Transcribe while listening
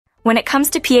When it comes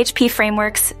to PHP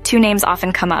frameworks, two names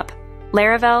often come up: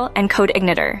 Laravel and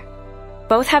CodeIgniter.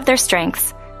 Both have their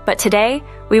strengths, but today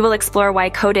we will explore why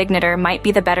CodeIgniter might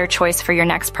be the better choice for your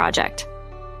next project.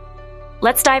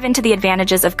 Let's dive into the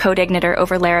advantages of CodeIgniter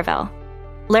over Laravel.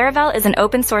 Laravel is an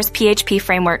open-source PHP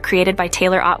framework created by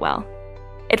Taylor Otwell.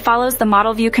 It follows the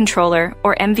Model View Controller,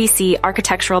 or MVC,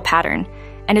 architectural pattern,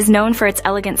 and is known for its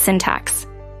elegant syntax.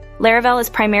 Laravel is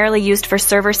primarily used for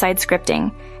server-side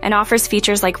scripting and offers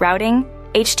features like routing,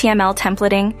 HTML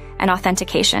templating, and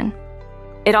authentication.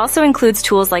 It also includes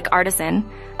tools like Artisan,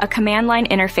 a command-line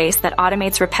interface that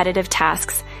automates repetitive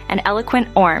tasks, and Eloquent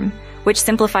ORM, which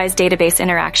simplifies database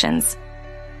interactions.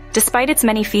 Despite its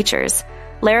many features,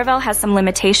 Laravel has some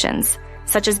limitations,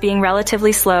 such as being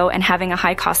relatively slow and having a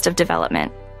high cost of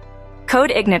development.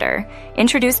 CodeIgniter,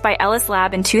 introduced by Ellis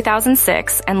Lab in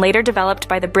 2006 and later developed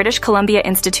by the British Columbia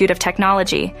Institute of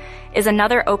Technology, is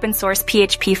another open-source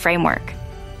PHP framework.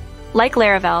 Like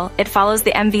Laravel, it follows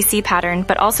the MVC pattern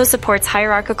but also supports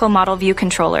Hierarchical Model View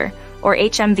Controller, or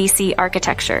HMVC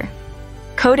architecture.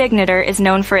 CodeIgniter is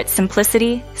known for its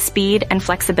simplicity, speed, and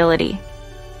flexibility.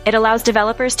 It allows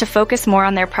developers to focus more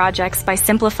on their projects by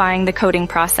simplifying the coding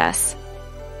process.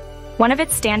 One of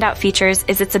its standout features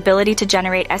is its ability to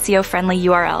generate SEO-friendly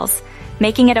URLs,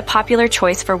 making it a popular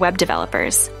choice for web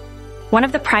developers. One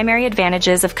of the primary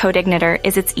advantages of CodeIgniter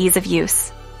is its ease of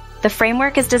use. The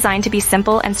framework is designed to be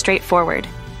simple and straightforward,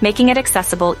 making it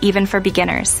accessible even for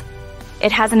beginners.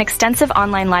 It has an extensive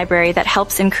online library that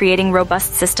helps in creating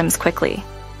robust systems quickly.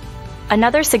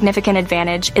 Another significant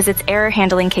advantage is its error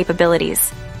handling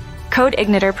capabilities.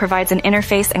 CodeIgniter provides an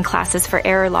interface and classes for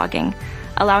error logging,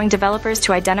 allowing developers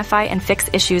to identify and fix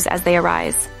issues as they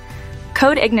arise.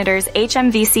 CodeIgniter's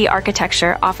HMVC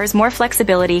architecture offers more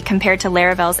flexibility compared to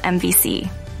Laravel's MVC.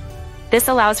 This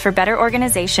allows for better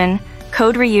organization,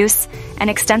 code reuse, and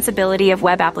extensibility of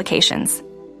web applications.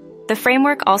 The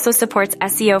framework also supports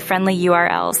SEO-friendly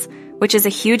URLs, which is a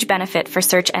huge benefit for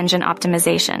search engine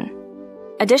optimization.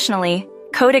 Additionally,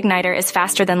 CodeIgniter is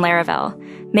faster than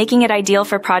Laravel, making it ideal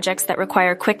for projects that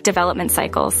require quick development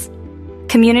cycles.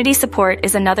 Community support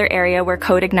is another area where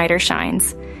CodeIgniter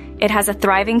shines. It has a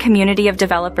thriving community of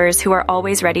developers who are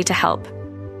always ready to help.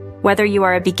 Whether you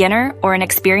are a beginner or an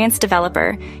experienced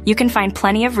developer, you can find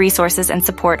plenty of resources and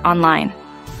support online.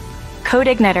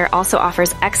 CodeIgniter also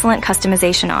offers excellent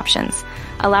customization options,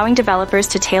 allowing developers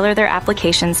to tailor their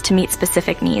applications to meet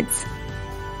specific needs.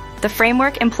 The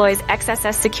framework employs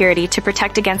XSS security to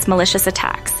protect against malicious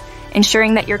attacks,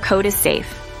 ensuring that your code is safe.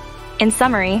 In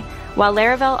summary, while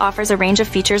Laravel offers a range of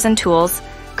features and tools,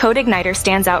 CodeIgniter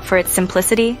stands out for its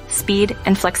simplicity, speed,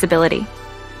 and flexibility.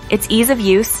 Its ease of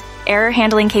use, error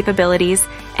handling capabilities,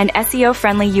 and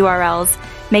SEO-friendly URLs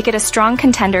make it a strong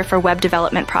contender for web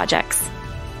development projects.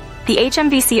 The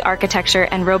HMVC architecture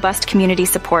and robust community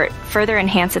support further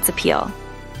enhance its appeal.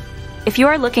 If you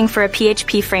are looking for a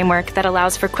PHP framework that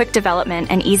allows for quick development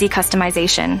and easy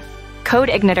customization,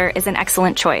 CodeIgniter is an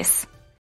excellent choice.